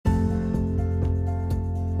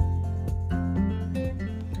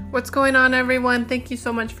What's going on, everyone? Thank you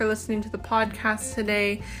so much for listening to the podcast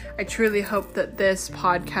today. I truly hope that this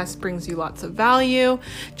podcast brings you lots of value.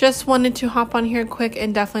 Just wanted to hop on here quick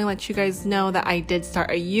and definitely let you guys know that I did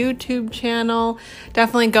start a YouTube channel.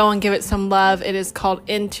 Definitely go and give it some love. It is called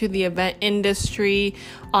Into the Event Industry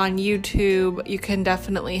on YouTube. You can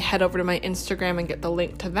definitely head over to my Instagram and get the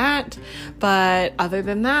link to that. But other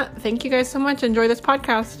than that, thank you guys so much. Enjoy this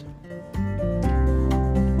podcast.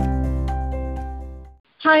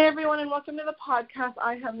 Hi, everyone, and welcome to the podcast.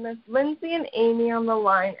 I have Miss Lindsay and Amy on the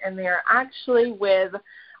line, and they are actually with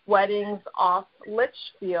Weddings Off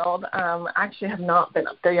Litchfield. Actually have not been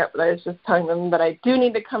up there yet, but I was just telling them that I do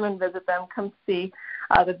need to come and visit them, come see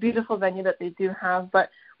the beautiful venue that they do have.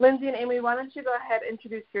 But Lindsay and Amy, why don't you go ahead and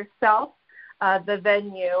introduce yourself, the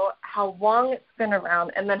venue, how long it's been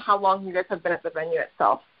around, and then how long you guys have been at the venue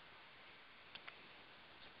itself.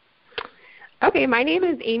 Okay, my name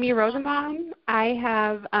is Amy Rosenbaum. I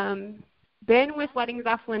have been with Weddings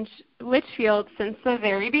Off Litchfield since the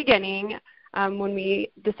very beginning when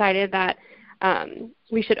we decided that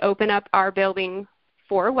we should open up our building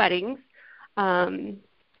for weddings. So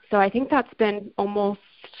I think that's been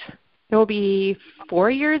it will be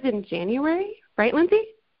 4 years in January, right, Lindsay?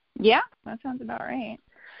 Yeah, that sounds about right.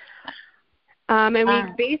 And we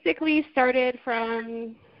basically started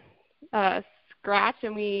from scratch,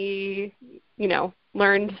 and we,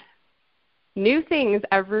 learned new things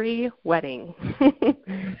every wedding.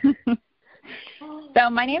 So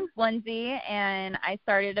my name's Lindsay, and I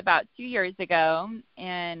started about 2 years ago,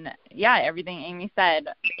 and everything Amy said.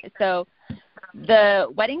 So the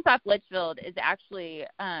Weddings Off Litchfield is actually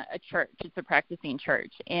a church. It's a practicing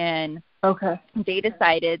church, and they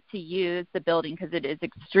decided to use the building because it is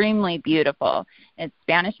extremely beautiful. It's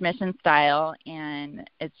Spanish mission style, and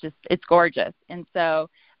it's gorgeous. And so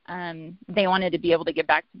they wanted to be able to give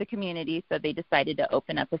back to the community, so they decided to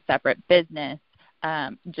open up a separate business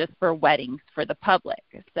just for weddings for the public.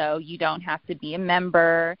 So you don't have to be a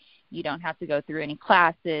member. You don't have to go through any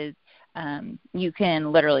classes. You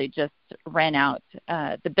can literally just rent out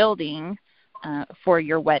the building for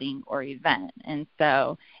your wedding or event. And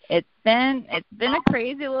so it's been a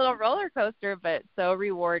crazy little roller coaster, but so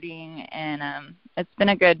rewarding, and it's been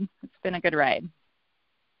a good ride.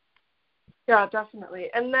 Yeah, definitely.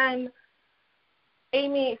 And then,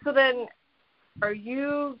 Amy, so then are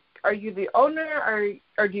you the owner,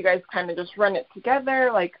 or do you guys kind of just run it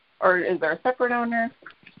together, or is there a separate owner?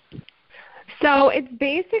 So it's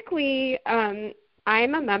basically I'm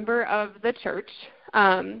a member of the church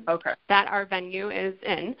that our venue is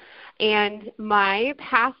in, and my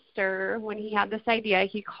pastor, when he had this idea,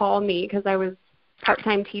 he called me because I was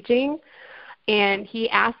part-time teaching, and he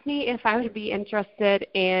asked me if I would be interested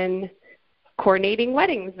in coordinating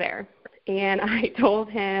weddings there. And I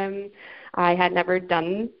told him I had never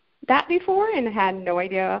done that before and had no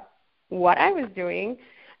idea what I was doing.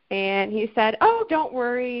 And he said, "Oh, don't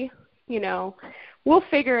worry, we'll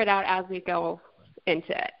figure it out as we go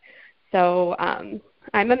into it." So I'm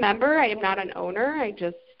a member. I am not an owner. I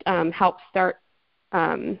just help start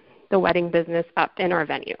the wedding business up in our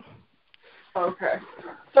venue. Okay.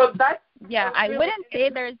 So that's I wouldn't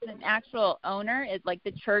say there's an actual owner. It's like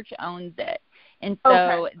the church owns it. And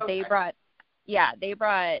so they brought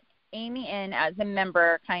Amy in as a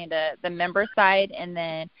member, kind of the member side, and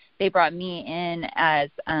then they brought me in as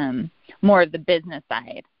more of the business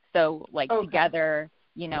side. So together,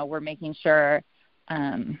 we're making sure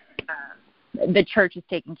the church is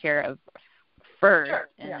taken care of first,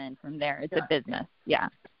 and then from there it's a business. Yeah.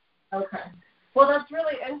 Okay. Well, that's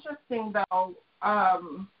really interesting, though.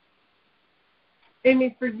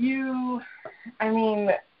 Amy, for you,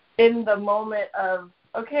 in the moment of,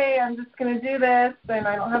 okay, I'm just going to do this, and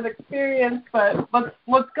I don't have experience, but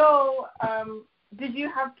let's go. Did you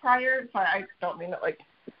have prior, sorry, I don't mean to,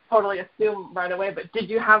 totally assume right away, but did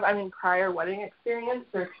you have, prior wedding experience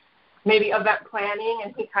or maybe event planning?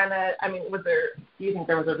 And he kind of, do you think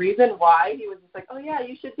there was a reason why he was just like, oh, yeah,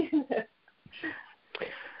 you should do this?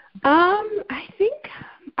 I think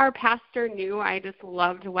our pastor knew I just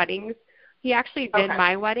loved weddings. He actually did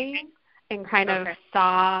my wedding and kind of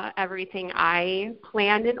saw everything I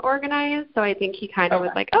planned and organized. So I think he kind of was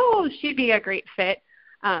like, oh, she'd be a great fit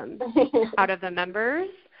out of the members.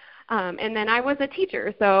 And then I was a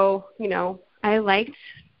teacher. So, I liked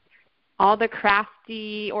all the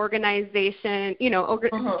crafty organization,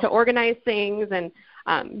 to organize things and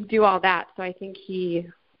do all that. So I think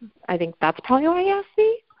that's probably why he asked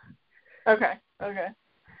me. Okay.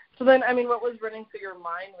 So then, what was running through your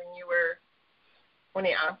mind when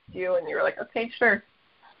he asked you and you were like, okay, sure?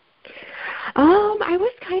 I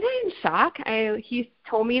was kind of in shock. He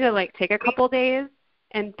told me to take a couple days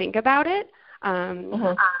and think about it.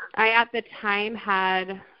 I, at the time,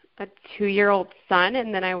 had a 2-year-old son,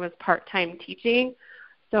 and then I was part-time teaching.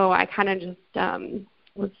 So I kind of just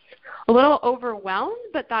was a little overwhelmed,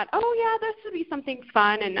 but thought, oh, yeah, this would be something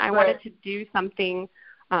fun. And I wanted to do something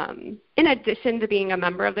in addition to being a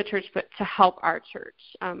member of the church, but to help our church.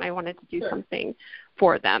 I wanted to do something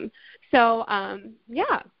for them. So,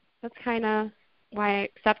 yeah, that's kind of why I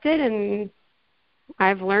accepted, and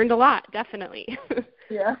I've learned a lot, definitely.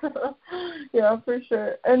 Yeah, yeah, for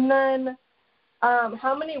sure. And then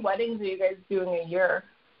how many weddings are you guys doing a year?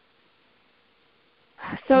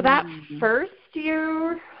 So that first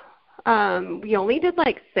year, we only did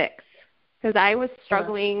like 6 because I was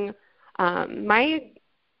struggling. My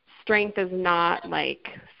strength is not like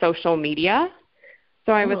social media,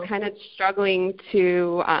 so I was kind of struggling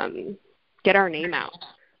to get our name out.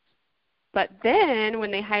 But then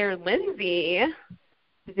when they hired Lindsay,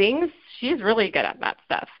 she's really good at that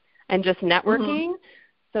stuff and just networking.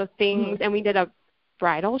 So things, and we did a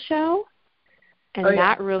bridal show, and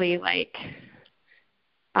that really like,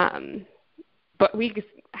 but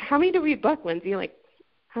how many did we book, Lindsay? Like,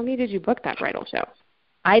 how many did you book that bridal show?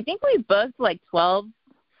 I think we booked like 12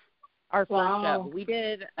 our first show. We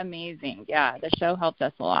did amazing. Yeah, the show helped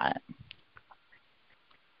us a lot.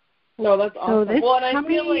 No, that's awesome. So well, and I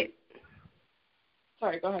feel like,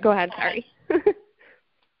 sorry, go ahead. Go ahead, sorry.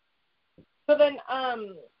 So then,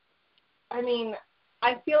 I mean,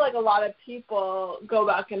 I feel like a lot of people go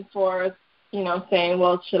back and forth, you know, saying,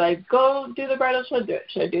 well, should I go do the bridal show?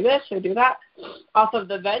 Should I do this? Should I do that? Off of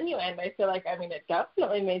the venue end, I feel like, I mean, it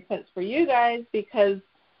definitely made sense for you guys because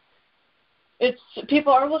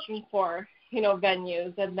people are looking for, you know,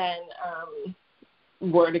 venues and then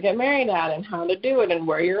where to get married at and how to do it and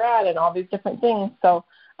where you're at and all these different things. So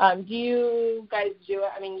do you guys do it,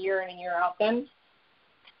 I mean, year in and year out then?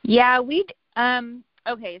 Yeah,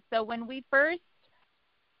 okay, so when we first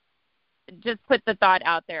just put the thought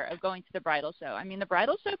out there of going to the bridal show, I mean, the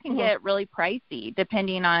bridal show can get really pricey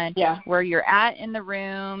depending on where you're at in the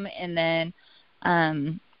room. And then,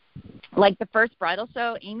 like the first bridal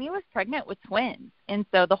show, Amy was pregnant with twins. And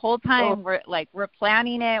so the whole time we're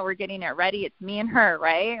planning it, we're getting it ready. It's me and her,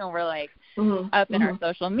 right? And we're like up in our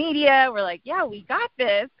social media. We're like, yeah, we got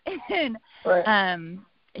this. And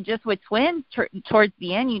just with twins towards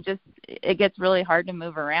the end, it gets really hard to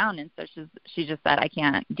move around. And so she just said, I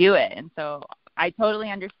can't do it. And so I totally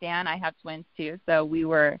understand. I have twins too. So we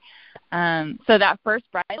were, so that first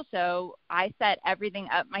bridal show, I set everything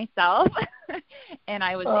up myself and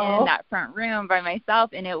I was in that front room by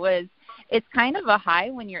myself. And it's kind of a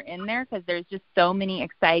high when you're in there because there's just so many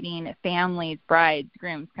exciting families, brides,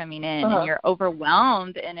 grooms coming in and you're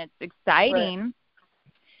overwhelmed and it's exciting.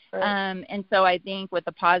 And so I think with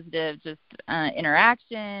the positive just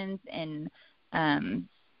interactions and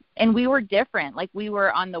we were different. Like we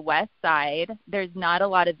were on the west side. There's not a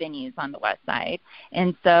lot of venues on the west side.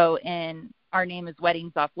 And so our name is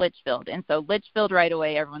Weddings Off Litchfield. And so Litchfield right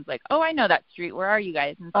away, everyone's like, oh, I know that street. Where are you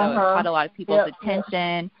guys? And so it caught a lot of people's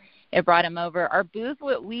attention. It brought them over. Our booth,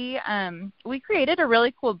 we created a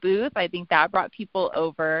really cool booth. I think that brought people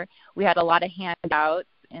over. We had a lot of handouts.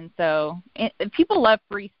 And so people love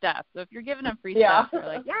free stuff. So if you're giving them free stuff, they're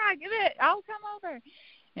like, yeah, give it. I'll come over.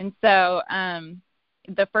 And so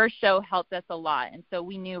the first show helped us a lot. And so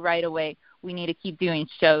we knew right away we need to keep doing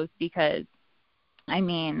shows because, I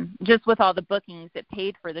mean, just with all the bookings, it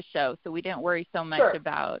paid for the show. So we didn't worry so much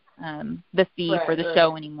about the fee for the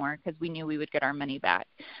show anymore because we knew we would get our money back.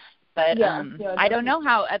 But I don't know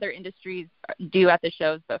how other industries do at the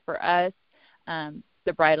shows, but for us,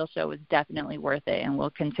 the bridal show was definitely worth it, and we'll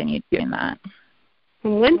continue doing that.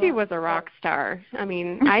 Lindsay was a rock star. I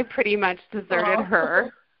mean, I pretty much deserted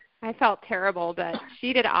her. I felt terrible, but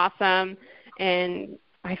she did awesome, and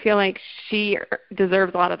I feel like she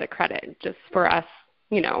deserves a lot of the credit just for us,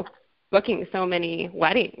 you know, booking so many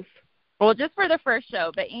weddings. Well, just for the first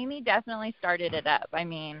show, but Amy definitely started it up. I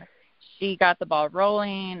mean, she got the ball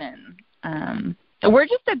rolling, and we're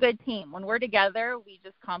just a good team. When we're together, we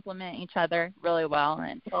just complement each other really well,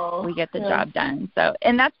 and we get the job done. So,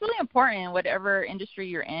 and that's really important. Whatever industry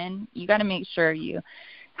you're in, you got to make sure you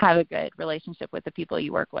have a good relationship with the people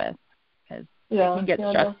you work with because it can get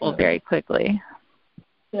stressful very quickly.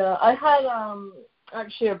 Yeah, I had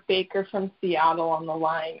actually a baker from Seattle on the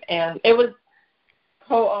line, and it was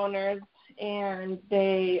co-owners, and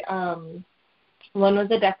they one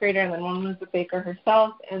was a decorator and then one was a baker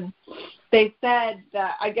herself, and they said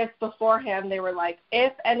that, I guess beforehand, they were like,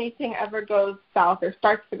 if anything ever goes south or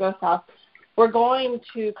starts to go south, we're going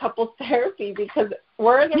to couples therapy because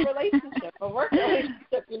we're in a relationship, a work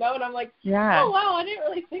relationship, you know? And I'm like, oh, wow, I didn't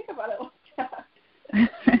really think about it like that.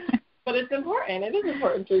 But it's important. It is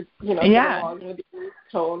important to, get along with your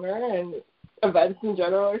co-owner, and events in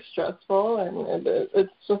general are stressful, and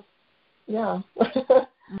it's just, yeah.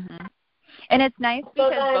 Mm-hmm. And it's nice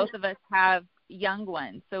because both of us have young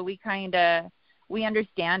ones, so we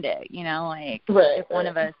understand it, if one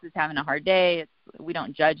of us is having a hard day, we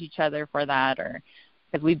don't judge each other for that, or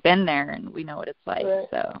because we've been there and we know what it's like. Right.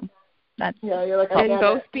 So that's you're like, and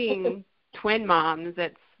both being twin moms,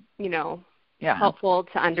 it's helpful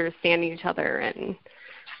to understand each other, and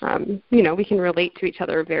we can relate to each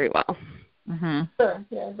other very well. Mm-hmm. Sure,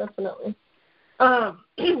 yeah, definitely.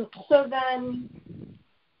 So then,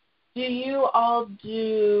 do you all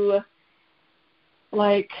do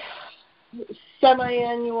like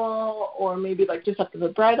semi-annual, or maybe like just after the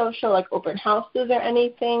bridal show, like open houses or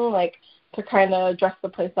anything, like to kind of dress the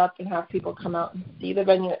place up and have people come out and see the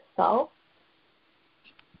venue itself?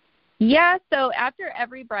 Yeah, so after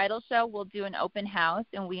every bridal show, we'll do an open house,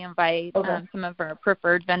 and we invite some of our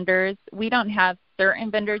preferred vendors. We don't have certain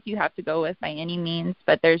vendors you have to go with by any means,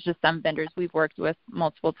 but there's just some vendors we've worked with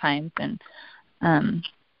multiple times, and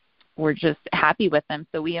we're just happy with them.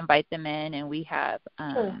 So we invite them in, and we have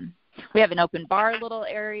an open bar little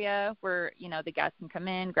area where, the guests can come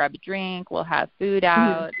in, grab a drink. We'll have food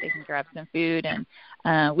out. They can grab some food,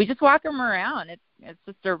 and we just walk them around. It's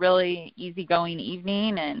just a really easygoing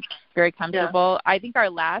evening and very comfortable. Yeah. I think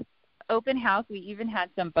our last open house, we even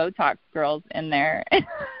had some Botox girls in there. It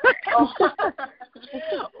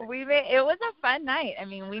was a fun night. I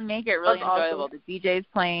mean, we make it really enjoyable. Awesome. The DJ's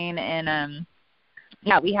playing, and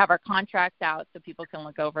we have our contracts out so people can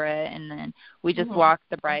look over it, and then we just walk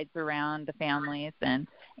the brides around, the families, and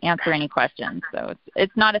answer any questions. So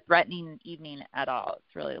it's not a threatening evening at all.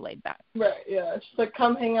 It's really laid back. Right, yeah. It's just like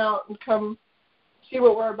come hang out and come see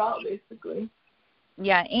what we're about, basically.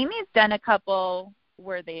 Yeah, Amy's done a couple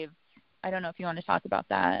where I don't know if you want to talk about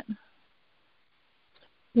that.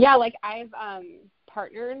 Yeah, like I've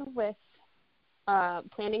partnered with a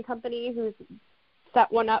planning company who's set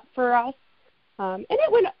one up for us. And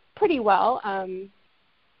it went pretty well.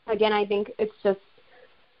 Again, I think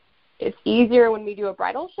it's easier when we do a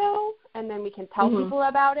bridal show, and then we can tell people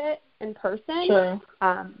about it in person. Sure.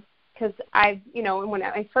 Because when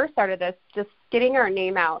I first started this, just getting our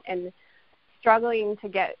name out and struggling to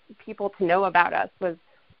get people to know about us was,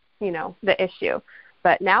 the issue.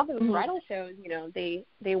 But now those bridal shows, they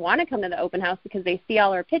want to come to the open house because they see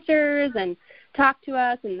all our pictures and talk to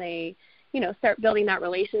us, and they start building that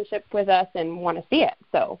relationship with us and want to see it.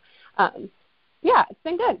 So, it's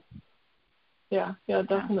been good. Yeah,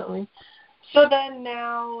 definitely. So then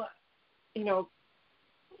now,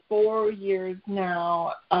 4 years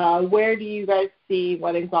now, where do you guys see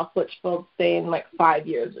Weddings Off Litchfield, say, in like 5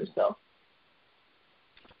 years or so?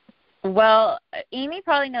 Well, Amy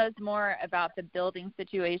probably knows more about the building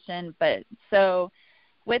situation, but so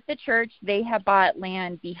with the church, they have bought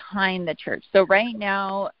land behind the church. So right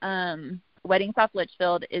now, Weddings Off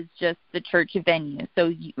Litchfield is just the church venue.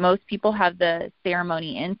 So most people have the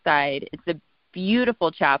ceremony inside. It's a beautiful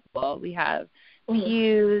chapel. We have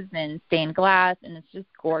pews and stained glass, and it's just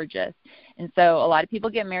gorgeous. And so a lot of people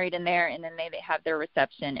get married in there, and then they have their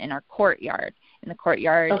reception in our courtyard. And the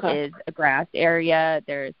courtyard is a grass area.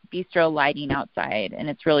 There's bistro lighting outside, and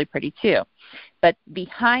it's really pretty too. But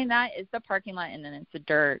behind that is the parking lot, and then it's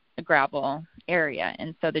a gravel area.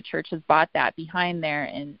 And so the church has bought that behind there,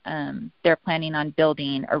 and they're planning on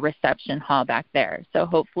building a reception hall back there. So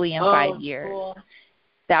hopefully in 5 years,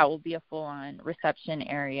 that will be a full-on reception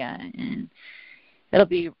area, and it'll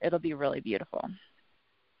be really beautiful.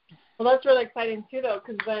 Well, that's really exciting too, though,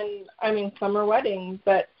 because then, summer weddings,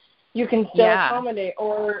 but you can still accommodate,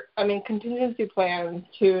 or, contingency plans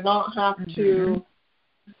to not have to,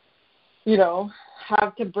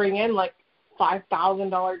 have to bring in like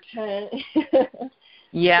 $5,000 tent.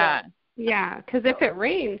 Yeah. Yeah, because if it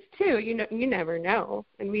rains too, you never know.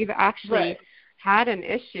 And we've actually had an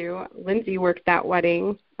issue. Lindsay worked that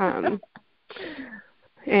wedding, and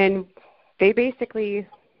they basically,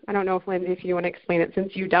 I don't know if Lindsay, if you want to explain it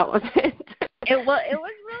since you dealt with it. It was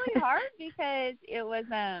really hard because it was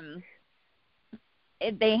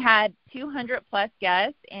they had 200 plus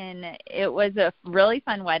guests, and it was a really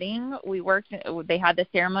fun wedding. They had the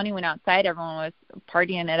ceremony, went outside, everyone was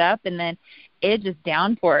partying it up, and then it just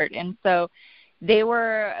downpoured. And so they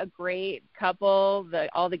were a great couple.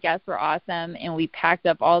 All the guests were awesome, and we packed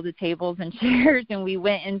up all the tables and chairs, and we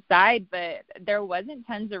went inside, but there wasn't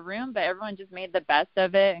tons of room, but everyone just made the best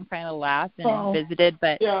of it and kind of laughed and visited.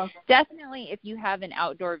 But definitely if you have an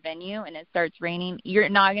outdoor venue and it starts raining, you're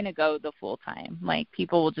not going to go the full time. Like,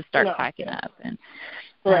 people will just start packing up. And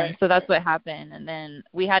so that's what happened. And then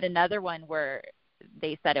we had another one where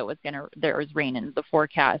they said there was rain in the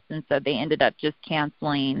forecast, and so they ended up just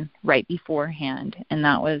canceling right beforehand, and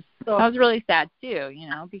that was really sad too, you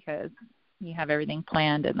know, because you have everything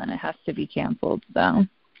planned and then it has to be canceled. So,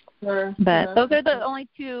 but those are the only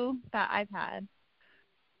two that I've had.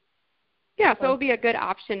 Yeah, so it'll be a good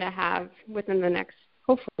option to have within the next,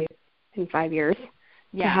 hopefully, in 5 years.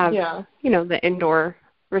 Yeah. To have, you know, the indoor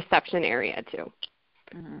reception area too.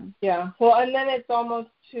 Mm-hmm. Yeah. Well, and then it's almost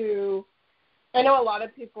I know a lot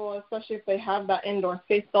of people, especially if they have that indoor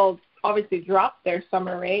space, they'll obviously drop their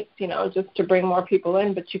summer rates, you know, just to bring more people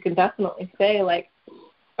in. But you can definitely say, like,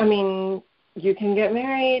 I mean, you can get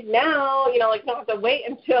married now, you know, like, you don't have to wait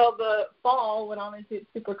until the fall when obviously it's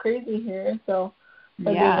super crazy here. So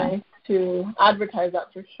it'd be nice to advertise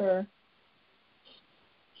that for sure.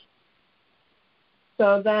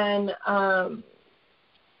 So then, I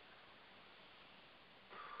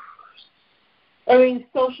mean,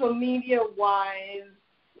 social media-wise,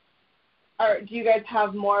 do you guys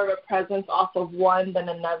have more of a presence off of one than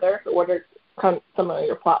another? What are some of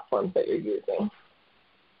your platforms that you're using?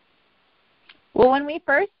 Well, when we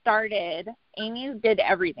first started, Amy did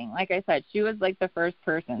everything. Like I said, she was like the first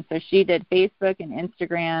person. So she did Facebook and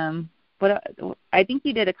Instagram. I think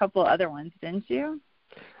you did a couple other ones, didn't you?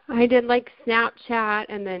 I did like Snapchat,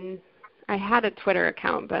 and then I had a Twitter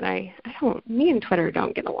account, but me and Twitter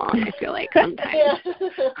don't get along, I feel like, sometimes.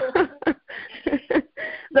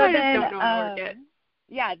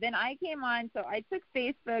 Then I came on, so I took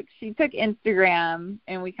Facebook, she took Instagram,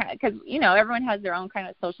 and we kind of, because, you know, everyone has their own kind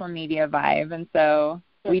of social media vibe, and so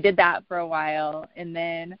we did that for a while, and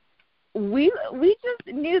then we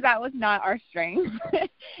just knew that was not our strength,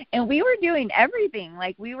 and we were doing everything.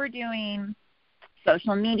 Like, we were doing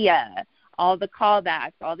social media, all the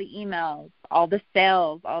callbacks, all the emails, all the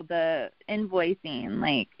sales, all the invoicing,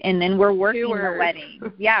 like, and then we're working the wedding.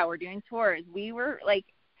 Yeah, we're doing tours. We were like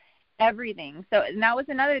everything. So, and that was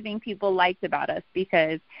another thing people liked about us,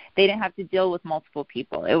 because they didn't have to deal with multiple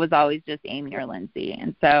people. It was always just Amy or Lindsay.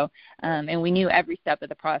 And so, and we knew every step of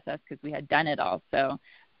the process because we had done it all. So,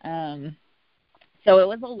 so it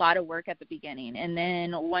was a lot of work at the beginning. And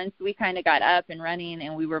then once we kind of got up and running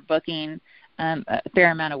and we were booking a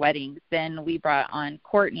fair amount of weddings, then we brought on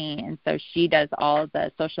Courtney, and so she does all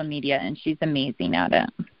the social media, and she's amazing at it.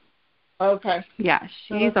 Okay. Yeah,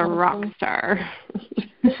 she's a rock star.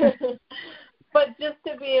 But just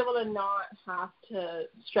to be able to not have to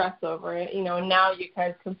stress over it, you know, now you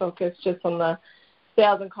guys can focus just on the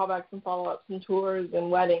sales and callbacks and follow-ups and tours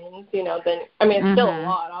and weddings, you know, then, I mean, it's still a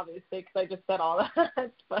lot, obviously, because I just said all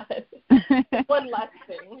that, but one less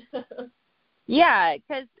thing. Yeah,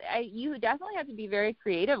 because you definitely have to be very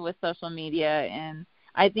creative with social media, and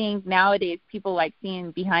I think nowadays people like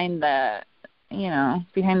seeing behind the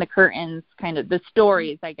curtains, kind of the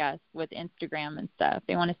stories, I guess, with Instagram and stuff.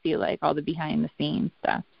 They want to see, like, all the behind-the-scenes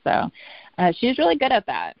stuff. So she's really good at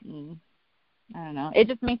that. And I don't know. It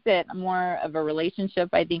just makes it more of a relationship,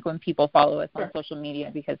 I think, when people follow us on social media,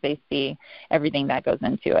 because they see everything that goes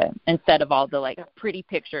into it instead of all the, like, pretty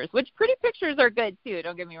pictures, which pretty pictures are good, too.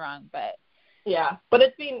 Don't get me wrong, but. Yeah, but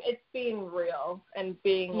it's being real and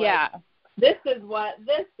being like, this is what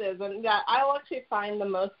this is. And I'll actually find the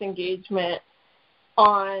most engagement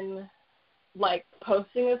on, like,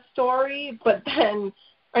 posting a story, but then,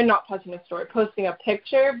 or not posting a story, posting a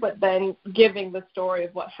picture, but then giving the story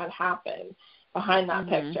of what had happened behind that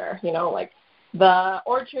picture. You know, like, the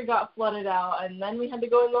orchard got flooded out, and then we had to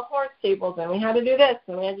go in the horse stables, and we had to do this,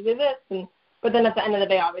 and we had to do this, but then at the end of the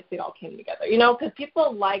day, obviously, it all came together, you know, because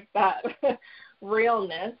people like that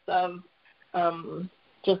realness of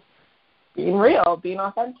just being real, being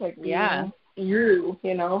authentic, being you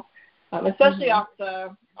know, especially off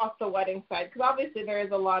the wedding side, because obviously there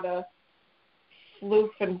is a lot of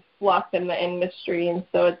floof and fluff in the industry, and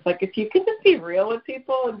so it's like, if you can just be real with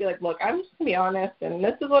people and be like, look, I'm just gonna be honest, and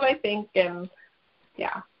this is what I think, and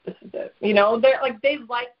this is it. You know, they're like, they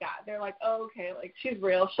like that. They're like, oh, okay, like, she's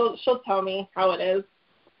real. She'll tell me how it is.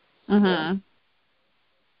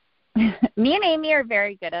 Me and Amy are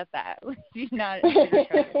very good at that. She's not.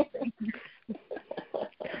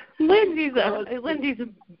 Lindsay's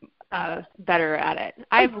better at it.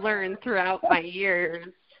 I've learned throughout my years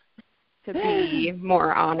to be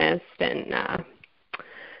more honest and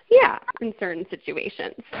in certain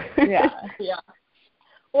situations. Yeah.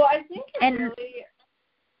 Well, I think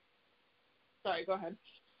sorry, go ahead.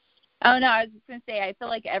 Oh, no, I was just going to say, I feel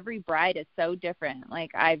like every bride is so different.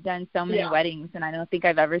 Like, I've done so many weddings, and I don't think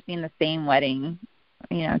I've ever seen the same wedding,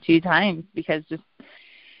 you know, 2 times, because just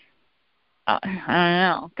I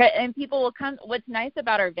don't know. And people will come. What's nice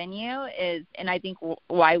about our venue is, and I think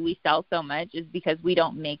why we sell so much is because we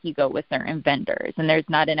don't make you go with certain vendors, and there's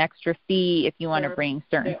not an extra fee if you want to bring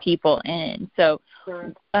certain people in. So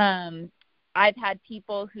I've had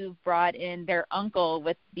people who've brought in their uncle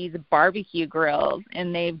with these barbecue grills,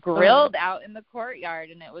 and they've grilled out in the courtyard,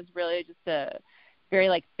 and it was really just a very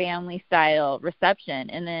like family-style reception.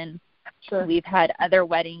 And then we've had other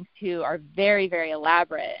weddings who are very, very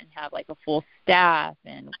elaborate and have like a full staff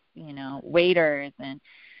and, you know, waiters, and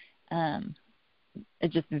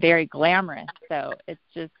it's just very glamorous. So it's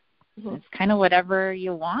just it's kind of whatever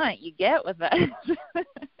you want, you get with us.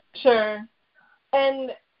 Sure.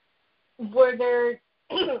 And were there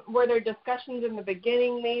discussions in the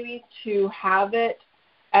beginning maybe to have it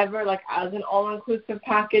ever like as an all-inclusive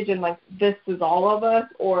package and like this is all of us,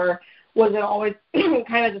 or was it always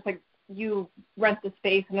kind of just like you rent the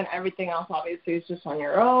space and then everything else obviously is just on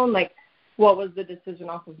your own? Like, what was the decision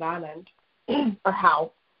off of that end, or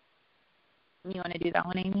how? You want to do that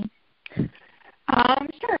one, Amy?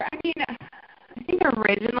 Sure. I mean, I think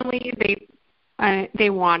originally they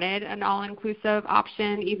wanted an all-inclusive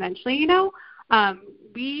option eventually, you know.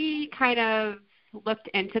 We kind of looked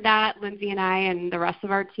into that, Lindsay and I and the rest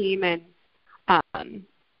of our team, and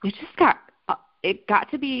it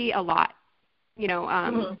got to be a lot, you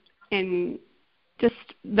know, and just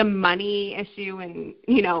the money issue and,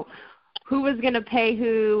 you know, who was going to pay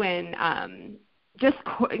who, and just,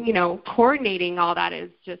 you know, coordinating all that is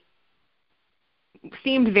just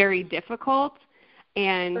seemed very difficult.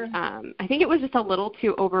 And I think it was just a little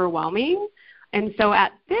too overwhelming. And so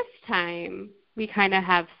at this time, we kind of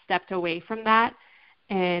have stepped away from that.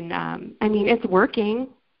 And, I mean, it's working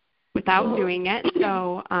without doing it.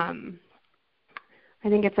 So I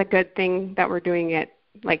think it's a good thing that we're doing it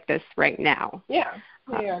like this right now. Yeah,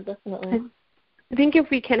 definitely. I think if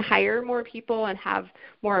we can hire more people and have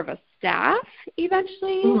more of a staff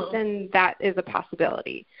eventually, then that is a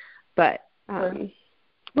possibility. But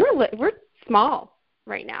we're small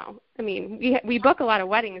right now. I mean, we book a lot of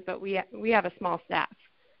weddings, but we have a small staff.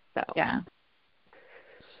 So yeah.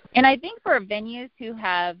 And I think for venues who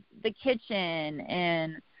have the kitchen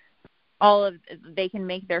and they can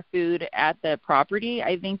make their food at the property,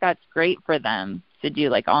 I think that's great for them to do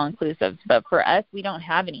like all inclusive. But for us, we don't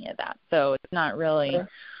have any of that, so it's not really,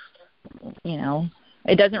 you know,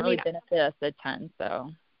 it doesn't really benefit us a ton.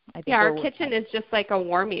 So I think our kitchen is just like a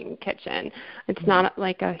warming kitchen. It's not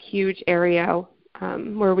like a huge area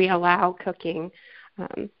where we allow cooking,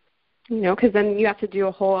 you know, because then you have to do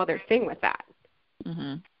a whole other thing with that.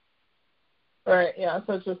 Right. Yeah.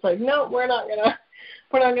 So it's just like, no, we're not gonna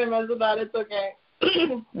mess with that. It's okay.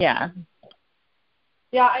 Yeah.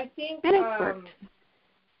 Yeah, I think. And it's worked.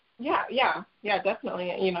 Yeah,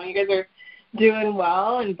 definitely. You know, you guys are doing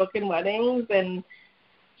well and booking weddings, and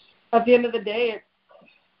at the end of the day,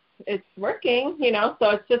 it's working. You know,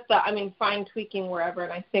 so it's just fine tweaking wherever,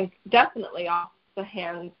 and I think definitely off the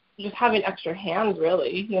hands, just having extra hands,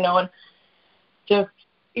 really. You know, and just,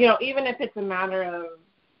 you know, even if it's a matter of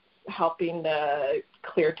helping to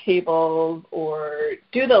clear tables or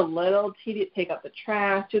do the little tedious, take out the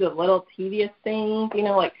trash, do the little tedious things, you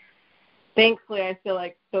know, like thankfully I feel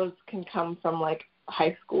like those can come from like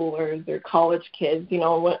high schoolers or college kids, you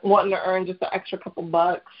know, wanting to earn just an extra couple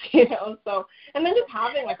bucks, you know, so, and then just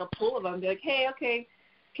having like a pool of them, be like, hey, okay,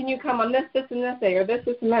 can you come on this, and this day, or this,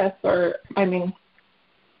 and this, or, I mean,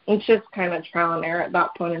 it's just kind of trial and error at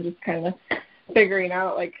that point and just kind of figuring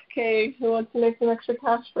out, like, okay, who wants to make some extra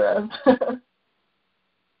cash for us?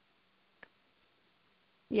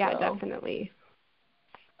 Yeah, so, definitely.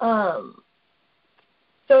 So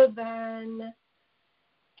then,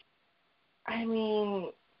 I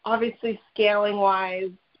mean, obviously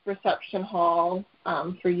scaling-wise, reception hall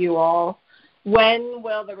for you all. When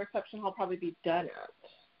will the reception hall probably be done at?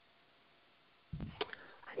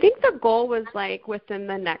 I think the goal was, like, within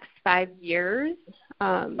the next 5 years.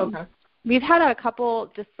 Okay. We've had a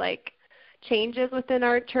couple just, like, changes within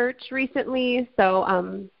our church recently, so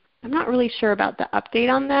I'm not really sure about the update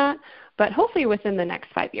on that, but hopefully within the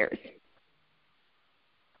next 5 years.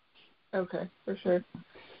 Okay, for sure.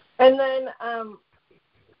 And then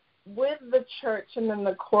with the church and then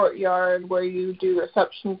the courtyard where you do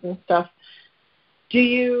receptions and stuff, do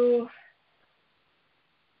you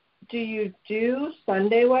do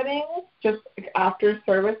Sunday weddings just after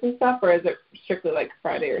service and stuff, or is it strictly like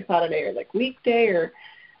Friday or Saturday or like weekday, or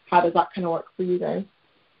how does that kind of work for you guys?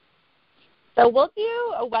 So we'll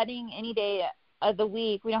do a wedding any day of the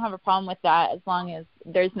week. We don't have a problem with that as long as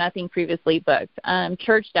there's nothing previously booked.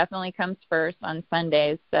 Church definitely comes first on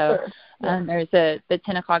Sundays. So sure. Yeah. There's the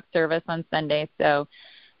 10 o'clock service on Sunday. So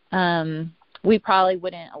We probably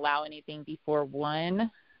wouldn't allow anything before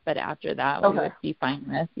 1, but after that we would be fine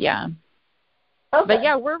with, yeah. Okay. But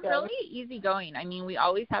yeah, we're really easygoing. I mean, we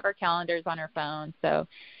always have our calendars on our phone, so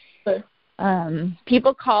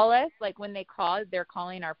people call us. Like when they call, they're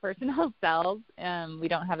calling our personal cells. We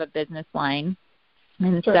don't have a business line,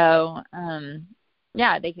 and so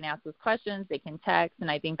yeah, they can ask us questions, they can text,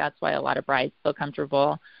 and I think that's why a lot of brides feel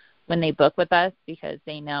comfortable when they book with us, because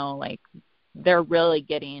they know like they're really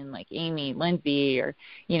getting like Amy, Lindsay, or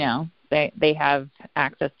you know, they have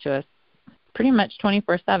access to us pretty much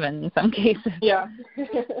 24/7 in some cases. Yeah.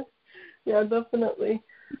 Yeah, definitely.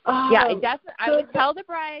 Yeah, I would tell the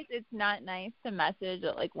brides it's not nice to message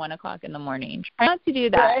at like 1 o'clock in the morning. Try not to do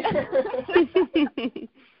that. Right.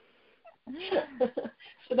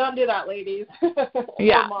 So don't do that, ladies.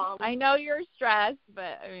 Yeah, I know you're stressed,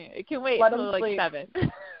 but I mean, it can wait until like 7.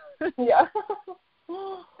 Yeah.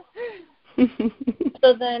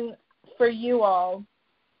 So then, for you all,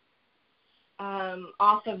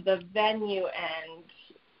 off of the venue end,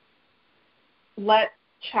 let's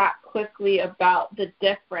chat quickly about the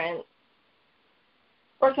difference.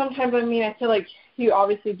 Or sometimes, I mean, I feel like you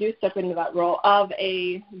obviously do step into that role of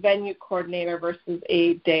a venue coordinator versus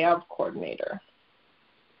a day of coordinator.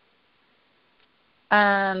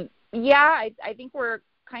 Yeah, I think we're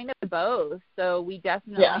kind of both. So we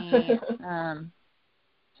definitely,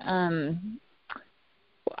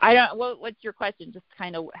 I don't. What's your question? Just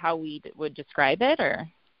kind of how we would describe it, or?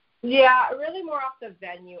 Yeah, really more off the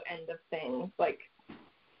venue end of things, like.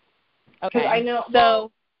 Okay. I know.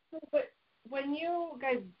 So, but when you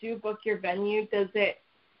guys do book your venue, does it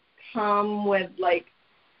come with like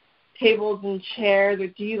tables and chairs, or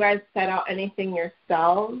do you guys set out anything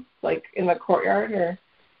yourselves, like in the courtyard, or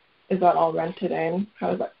is that all rented in?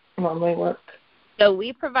 How does that normally work? So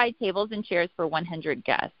we provide tables and chairs for 100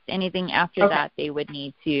 guests. Anything after that, they would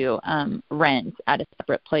need to rent at a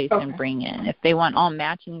separate place and bring in. If they want all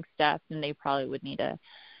matching stuff, then they probably would need to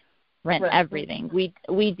rent everything.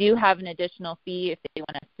 We do have an additional fee if they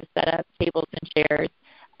want us to set up tables and chairs,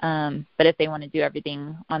 but if they want to do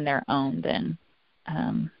everything on their own, then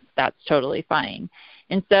that's totally fine.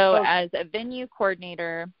 And so as a venue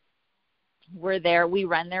coordinator, we're there. We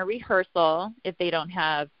run their rehearsal if they don't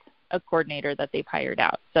have a coordinator that they've hired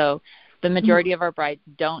out. So the majority of our brides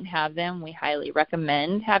don't have them. We highly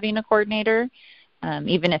recommend having a coordinator.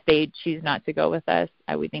 Even if they choose not to go with us,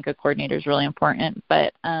 we think a coordinator is really important.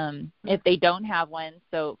 But if they don't have one,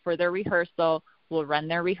 so for their rehearsal, we'll run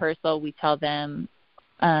their rehearsal. We tell them,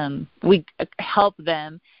 we help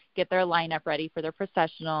them get their lineup ready for their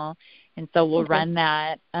processional, and so we'll run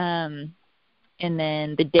that. And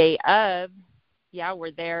then the day of,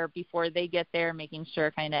 we're there before they get there, making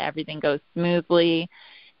sure kind of everything goes smoothly.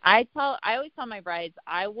 I always tell my brides,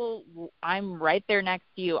 I'm right there next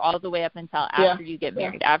to you all the way up until after you get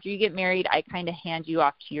married. After you get married, I kind of hand you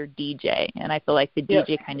off to your DJ, and I feel like the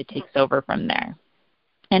DJ kind of takes over from there.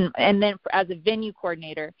 And then as a venue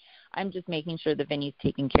coordinator, I'm just making sure the venue's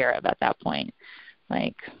taken care of at that point.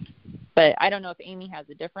 But I don't know if Amy has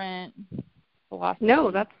a different philosophy. No,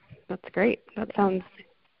 that's great. That sounds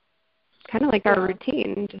kind of like our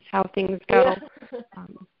routine, just how things go.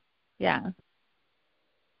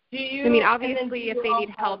 I mean, obviously, if they need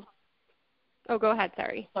help. Oh, go ahead.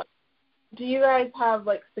 Sorry. Do you guys have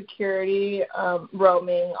like security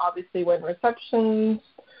roaming, obviously, when receptions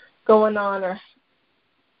going on, or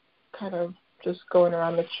kind of just going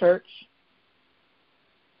around the church?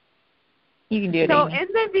 You can do it. So in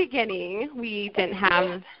the beginning, we didn't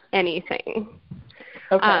have anything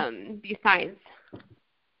besides,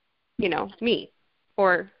 me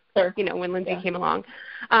or, when Lindsay came along.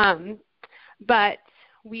 But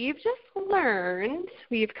we've just learned,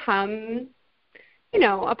 we've come,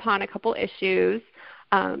 upon a couple issues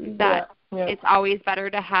that it's always better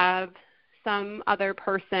to have some other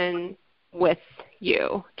person with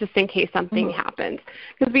you just in case something happens.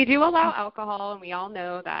 Because we do allow alcohol, and we all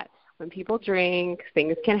know that when people drink,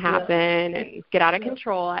 things can happen and get out of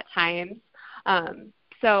control at times.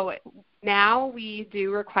 So now we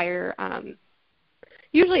do require,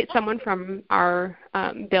 usually it's someone from our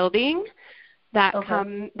building that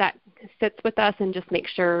that sits with us and just makes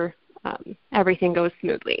sure everything goes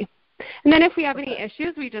smoothly. And then if we have any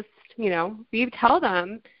issues, we just, we tell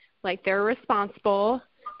them like they're responsible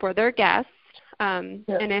for their guests. And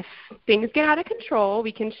if things get out of control,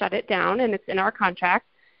 we can shut it down, and it's in our contract.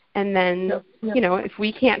 And then, if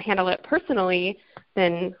we can't handle it personally,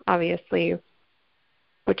 then obviously,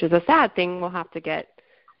 which is a sad thing, we'll have to get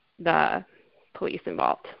the police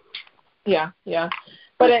involved. Yeah.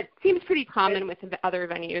 But it seems pretty common with the other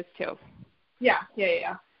venues too. Yeah.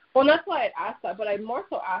 Well, that's why I asked that, but I more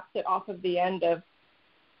so asked it off of the end of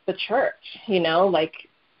the church, like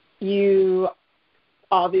you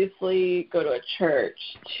obviously go to a church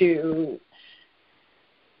to,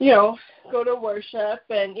 go to worship,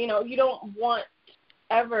 and, you don't want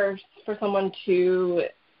ever for someone to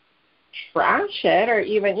trash it, or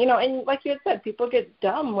even, and like you had said, people get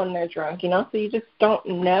dumb when they're drunk, so you just don't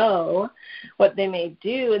know what they may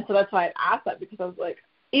do. And so that's why I asked that, because I was like,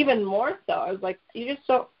 even more so, I was like, you just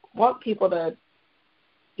don't want people to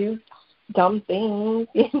do dumb things,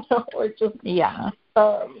 or just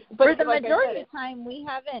but for the majority of the time, we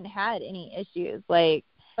haven't had any issues. Like,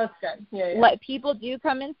 that's good. Yeah. Like, people do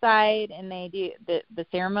come inside, and they do the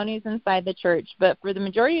ceremonies inside the church. But for the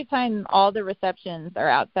majority of the time, all the receptions are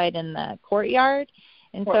outside in the courtyard.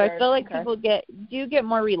 And so I feel like people do get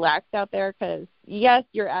more relaxed out there, because yes,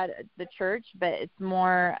 you're at the church, but it's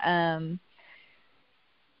more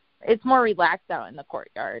relaxed out in the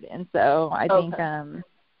courtyard. And so I think,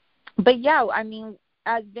 but yeah, I mean,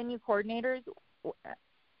 as venue coordinators,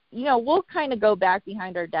 we'll kind of go back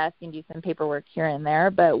behind our desk and do some paperwork here and there,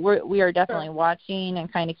 but we are definitely watching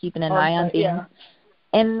and kind of keeping an eye on things. Yeah.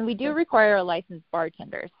 And we do require a licensed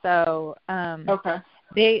bartender. So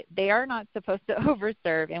they are not supposed to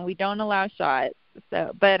overserve, and we don't allow shots.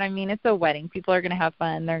 So, but I mean, it's a wedding. People are going to have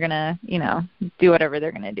fun. They're going to, do whatever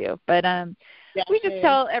they're going to do. But we just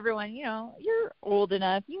tell everyone, you're old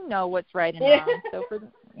enough, what's right and wrong. So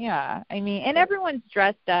I mean, and everyone's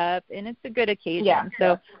dressed up, and it's a good occasion. Yeah.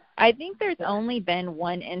 So I think there's only been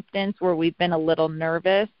one instance where we've been a little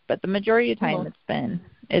nervous, but the majority of the time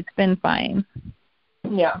it's been fine.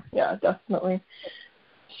 Yeah, definitely.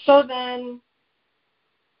 So then,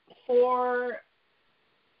 for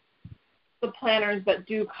the planners that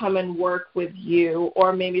do come and work with you,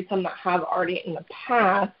 or maybe some that have already in the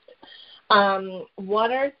past,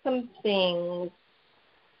 what are some things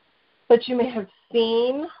that you may have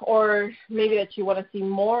seen, or maybe that you want to see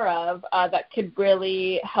more of, that could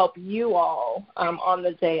really help you all on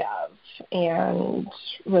the day of, and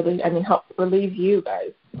really, help relieve you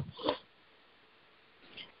guys?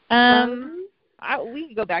 We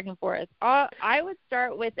could go back and forth. I would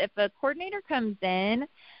start with, if a coordinator comes in,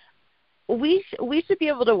 we should be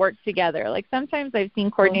able to work together. Like, sometimes I've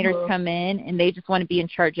seen coordinators come in and they just want to be in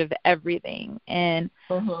charge of everything, and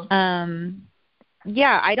I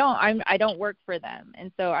don't work for them.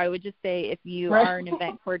 And so I would just say, if you are an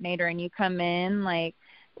event coordinator and you come in, like,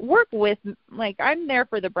 work with, like, I'm there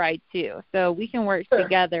for the bride too, so we can work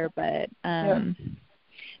together. But that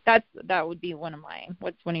would be one of mine.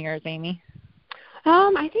 What's one of yours, Amy?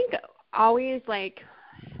 I think always, like,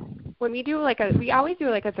 when we always do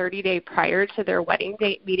a 30-day prior to their wedding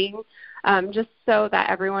date meeting, just so that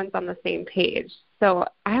everyone's on the same page. So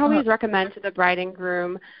I always recommend to the bride and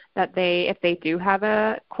groom that if they do have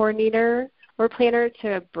a coordinator or planner,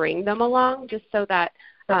 to bring them along, just so that,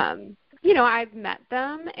 I've met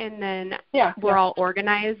them, and then we're all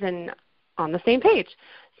organized and on the same page.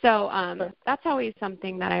 So that's always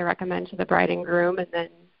something that I recommend to the bride and groom. And then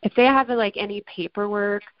if they have any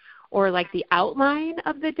paperwork or the outline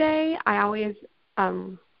of the day, I always,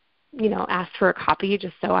 ask for a copy,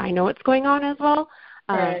 just so I know what's going on as well.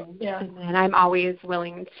 And then I'm always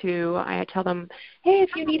willing to, I tell them, hey,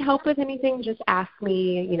 if you need help with anything, just ask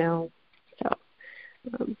me, So,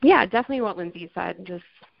 definitely what Lindsay said, just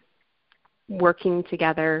working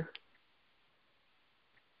together.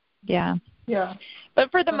 Yeah. Yeah. But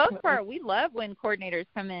for the most part, we love when coordinators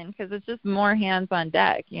come in, because it's just more hands on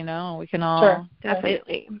deck, We can all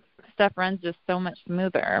definitely. Stuff runs just so much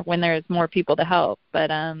smoother when there's more people to help.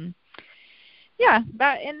 But and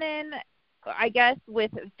then I guess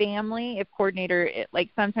with family, if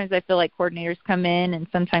sometimes I feel like coordinators come in, and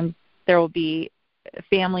sometimes there will be a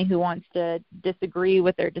family who wants to disagree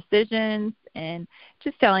with their decisions, and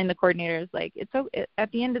just telling the coordinators,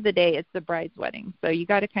 at the end of the day, it's the bride's wedding, so you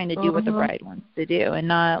got to kind of do what the bride wants to do, and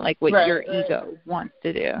not what your ego wants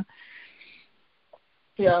to do.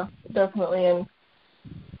 Yeah, definitely. And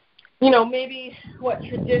maybe what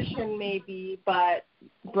tradition may be, but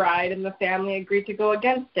bride and the family agreed to go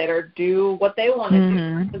against it, or do what they want to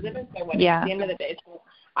do, because it is their wedding at the end of the day. So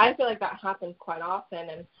I feel like that happens quite often,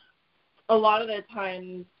 and a lot of the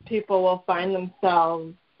times people will find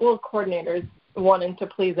themselves, coordinators, wanting to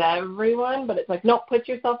please everyone, but it's no, put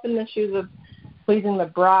yourself in the shoes of pleasing the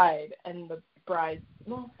bride, and the bride. At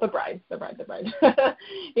the end of the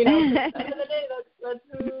day, that's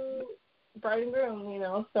who, bride and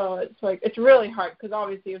groom, so it's really hard, because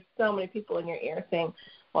obviously you have so many people in your ear saying,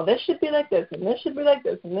 well, this should be like this, and this should be like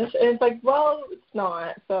this, and this, and it's well, it's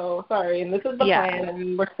not, so sorry, and this is the plan,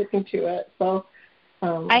 and we're sticking to it. So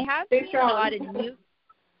I have seen a lot of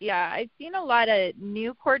I've seen a lot of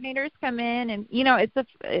new coordinators come in, and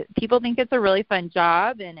people think it's a really fun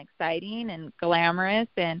job and exciting and glamorous,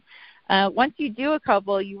 and once you do a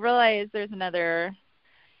couple, you realize there's another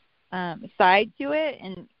side to it,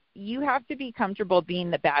 and you have to be comfortable being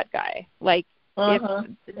the bad guy. Like,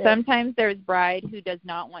 sometimes there's bride who does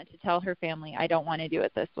not want to tell her family, I don't want to do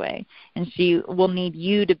it this way, and she will need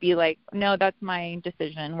you to be like, no, that's my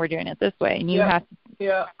decision, we're doing it this way, and you have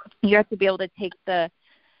to be able to take the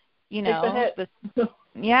you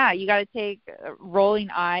got to take rolling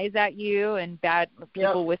eyes at you and bad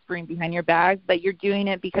people whispering behind your back, but you're doing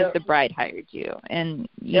it because the bride hired you, and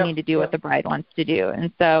you need to do what the bride wants to do.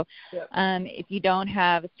 And so if you don't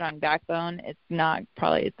have a strong backbone, it's not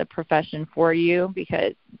probably the profession for you,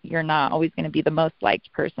 because you're not always going to be the most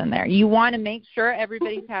liked person there. You want to make sure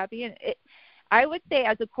everybody's happy, and I would say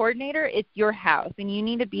as a coordinator, it's your house, and you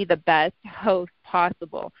need to be the best host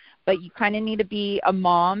possible. But you kind of need to be a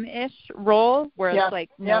mom-ish role where it's like,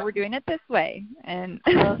 no, we're doing it this way, and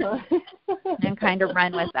and kind of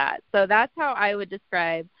run with that. So that's how I would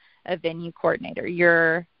describe a venue coordinator.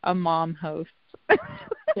 You're a mom host. I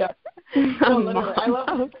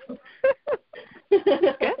love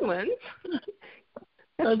it. Good one.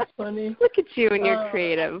 That's funny. Look at you and your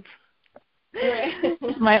creative.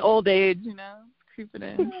 My old age, creeping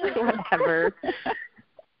in. Whatever.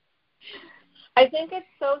 I think it's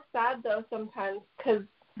so sad, though, sometimes, because,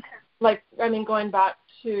 going back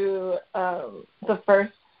to the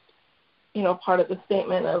first, part of the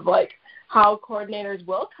statement of, how coordinators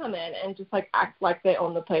will come in and just, act like they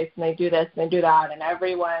own the place, and they do this and they do that, and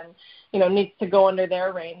everyone, needs to go under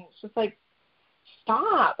their reign. It's just,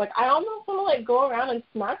 stop. I almost want to, go around and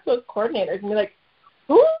smack those coordinators and be like,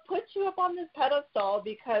 who put you up on this pedestal?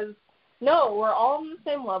 Because no, we're all on the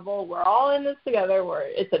same level. We're all in this together.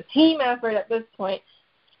 It's a team effort at this point.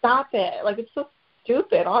 Stop it. It's so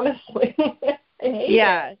stupid, honestly. I hate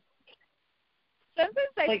it. Sometimes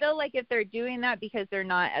I feel like if they're doing that because they're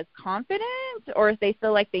not as confident, or if they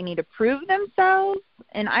feel like they need to prove themselves,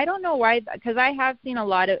 and I don't know why, because I have seen a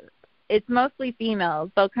lot of, it's mostly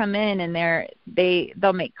females. They'll come in and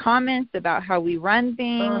they'll make comments about how we run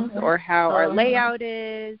things, or how our layout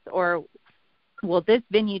is, or, well, this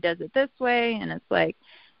venue does it this way, and it's like,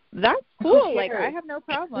 that's cool. I have no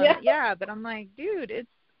problem. Yeah, but I'm like, dude, it's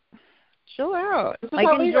chill out.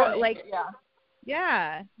 Enjoy,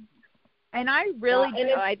 And I really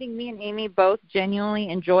do. I think me and Amy both genuinely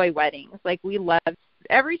enjoy weddings. We love,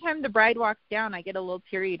 every time the bride walks down, I get a little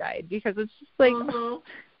teary-eyed, because it's just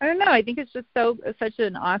I don't know. I think it's just such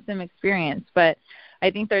an awesome experience. But I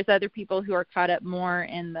think there's other people who are caught up more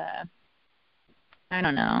in the, I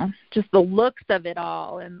don't know, just the looks of it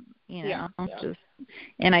all, and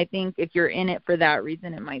and I think if you're in it for that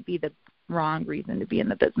reason, it might be the wrong reason to be in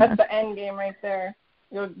the business. That's the end game right there.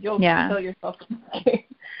 You'll kill yourself.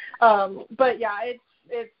 But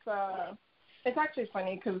it's actually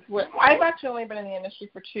funny, because I've actually only been in the industry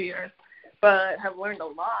for 2 years, but have learned a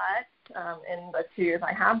lot in the 2 years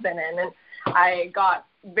I have been in, and I got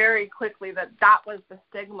very quickly that was the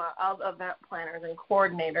stigma of event planners and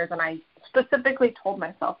coordinators, and I specifically told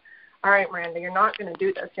myself, all right, Miranda, you're not going to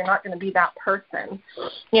do this. You're not going to be that person,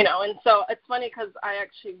 and so it's funny, because I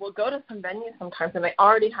actually will go to some venues sometimes, and they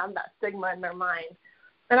already have that stigma in their mind,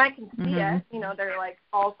 and I can see it. They're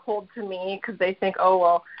all cold to me, because they think, oh,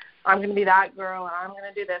 well, I'm going to be that girl, and I'm going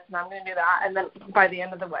to do this, and I'm going to do that. And then by the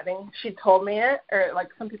end of the wedding, she told me it, or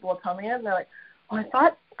some people will tell me it, and they're like, oh,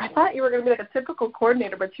 I thought you were going to be a typical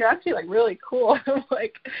coordinator, but you're actually really cool. I'm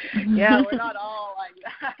like, yeah, we're not all like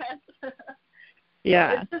that.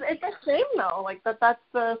 Yeah. It's a shame, though, that's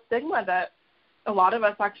the stigma that a lot of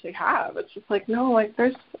us actually have. It's just no,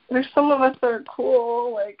 there's some of us that are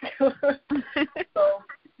cool, so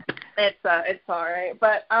it's all right.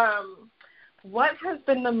 But what has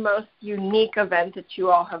been the most unique event that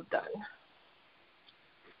you all have done?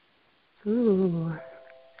 Ooh.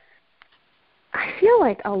 I feel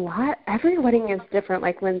like every wedding is different,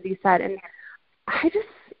 like Lindsay said, and I just,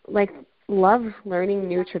 love learning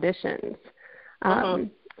new traditions. I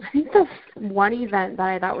think the one event that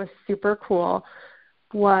I thought was super cool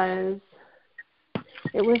was,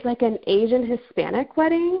 it was an Asian Hispanic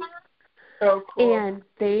wedding. Oh, cool. And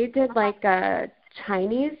they did a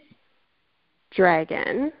Chinese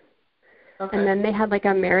dragon, and then they had a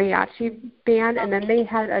mariachi band, and then they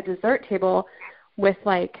had a dessert table with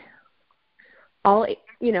all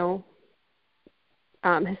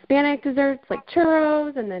Hispanic desserts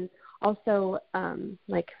churros, and then also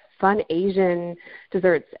fun Asian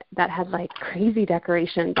desserts that had crazy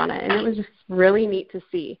decorations on it, and it was just really neat to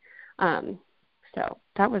see. So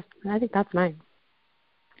I think that's mine.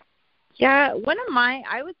 Yeah,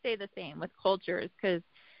 I would say the same with cultures because,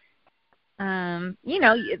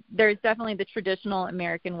 there's definitely the traditional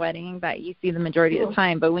American wedding that you see the majority of the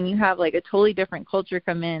time. But when you have like a totally different culture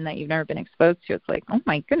come in that you've never been exposed to, it's like, oh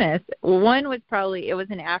my goodness. One was it was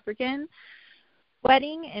an African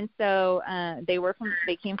wedding. And so they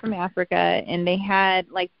came from Africa, and they had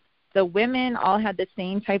like the women all had the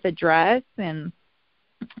same type of dress, and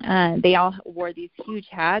they all wore these huge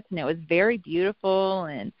hats, and it was very beautiful.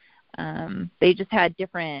 And they just had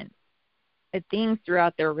different things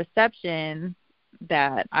throughout their reception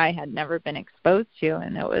that I had never been exposed to,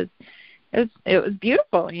 and it was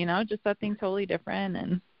beautiful, just something totally different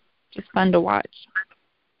and just fun to watch.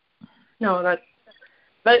 No,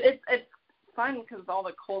 but it's fun because all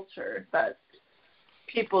the culture that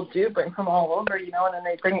people do bring from all over, and then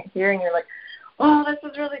they bring it here, and you're like, oh,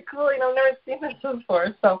 this is really cool. I've never seen this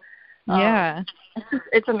before. So yeah,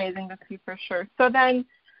 it's amazing to see for sure. So then,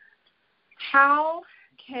 how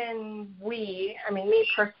can we, me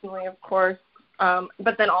personally, of course,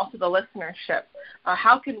 but then also the listenership,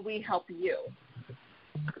 how can we help you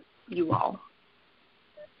all?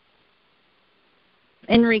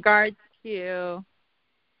 In regards to?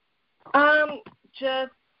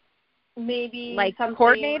 Just maybe like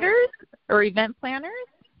coordinators or event planners?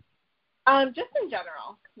 Just in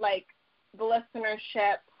general, like the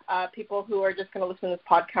listenership, people who are just going to listen to this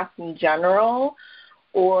podcast in general,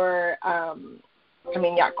 or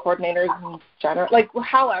coordinators in general, like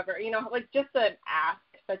however, like just an ask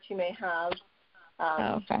that you may have.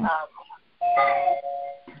 Okay.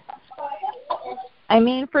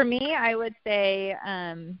 For me, I would say,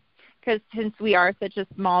 because since we are such a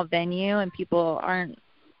small venue and people aren't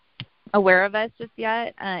aware of us just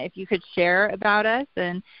yet, if you could share about us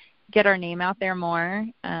and get our name out there more,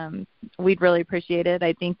 we'd really appreciate it.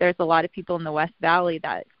 I think there's a lot of people in the West Valley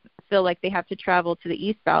that feel like they have to travel to the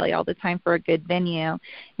East Valley all the time for a good venue,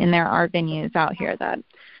 and there are venues out here that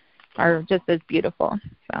are just as beautiful.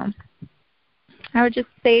 So I would just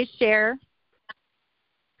say share.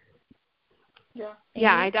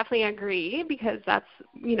 Yeah, I definitely agree because that's,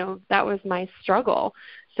 that was my struggle.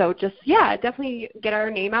 So just, definitely get our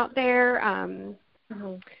name out there.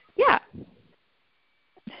 Yeah.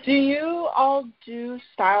 Do you all do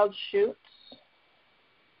styled shoots?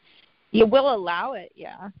 Yeah, we'll allow it,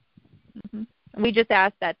 yeah. Mm-hmm. We just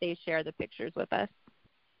ask that they share the pictures with us.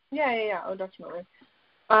 Yeah. Oh, definitely.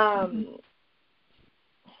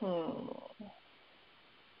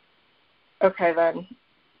 Okay, then.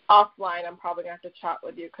 Offline, I'm probably going to have to chat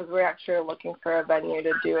with you because we're actually looking for a venue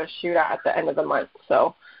to do a shoot at the end of the month.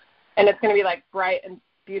 So, and it's going to be like bright and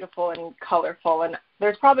beautiful and colorful. And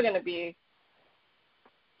there's probably going to be,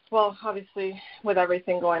 well, obviously with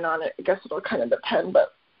everything going on, I guess it'll kind of depend,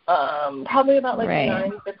 but probably about like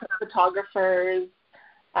 9 different photographers,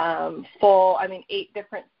 8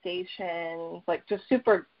 different stations, like just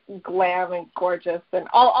super glam and gorgeous. And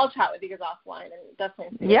I'll chat with you guys offline and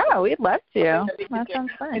definitely. Yeah, we'd love to. That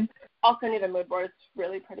sounds fun. I'll send you the mood board. It's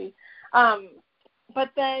really pretty. But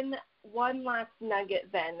then one last nugget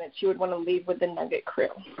then that you would want to leave with the Nugget crew.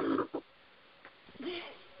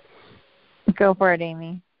 Go for it,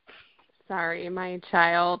 Amy. Sorry, my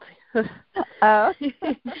child. Oh.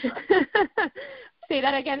 Say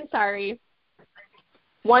that again, sorry.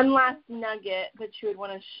 One last nugget that you would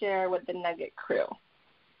want to share with the Nugget crew.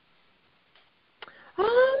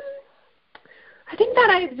 I think that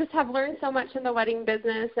I just have learned so much in the wedding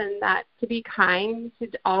business, and that to be kind to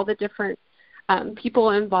all the different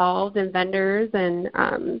people involved and vendors, and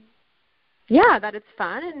that it's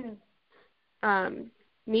fun and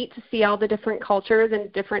neat to see all the different cultures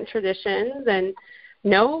and different traditions, and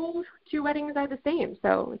no two weddings are the same,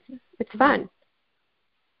 so it's fun.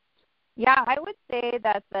 Yeah, I would say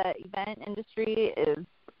that the event industry is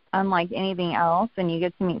unlike anything else, and you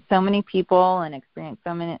get to meet so many people and experience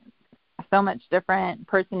so much different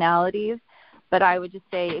personalities. But I would just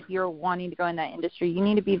say if you're wanting to go in that industry, you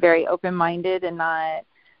need to be very open-minded and not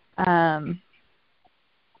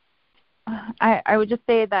I would just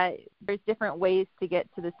say that there's different ways to get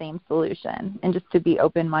to the same solution, and just to be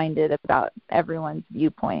open-minded about everyone's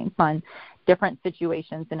viewpoints on different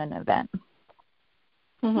situations in an event.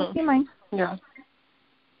 Mm-hmm. Yeah,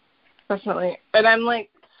 definitely. And I'm like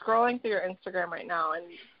scrolling through your Instagram right now, and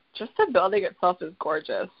just the building itself is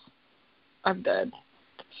gorgeous. I'm dead.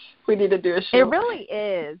 We need to do a shoot. It really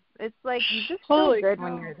is. It's like you just feel good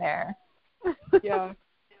when you're there. Yeah.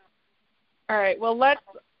 All right. Well, like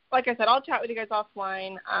I said, I'll chat with you guys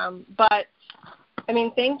offline. But,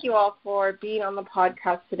 thank you all for being on the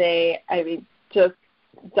podcast today. Just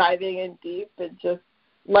diving in deep and just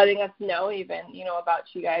letting us know even, about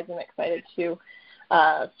you guys. I'm excited to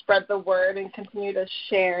spread the word and continue to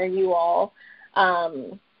share you all.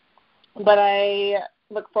 But I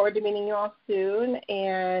look forward to meeting you all soon,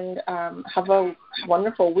 and have a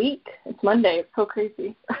wonderful week. It's Monday. It's so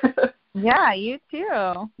crazy. Yeah, you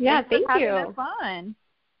too. Yeah, thank you. Having us on.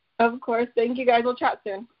 Of course. Thank you, guys. We'll chat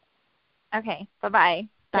soon. Okay. Bye-bye.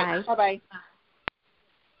 Bye. Okay, bye-bye.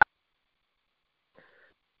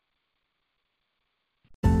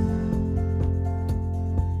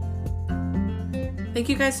 Thank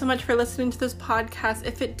you guys so much for listening to this podcast.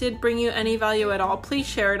 If it did bring you any value at all, please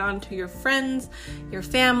share it on to your friends, your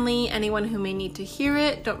family, anyone who may need to hear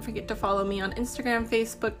it. Don't forget to follow me on Instagram,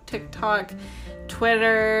 Facebook, TikTok,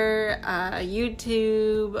 Twitter,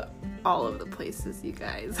 YouTube, all of the places, you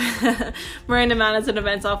guys. Miranda Madison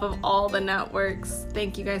events off of all the networks.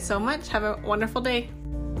 Thank you guys so much. Have a wonderful day.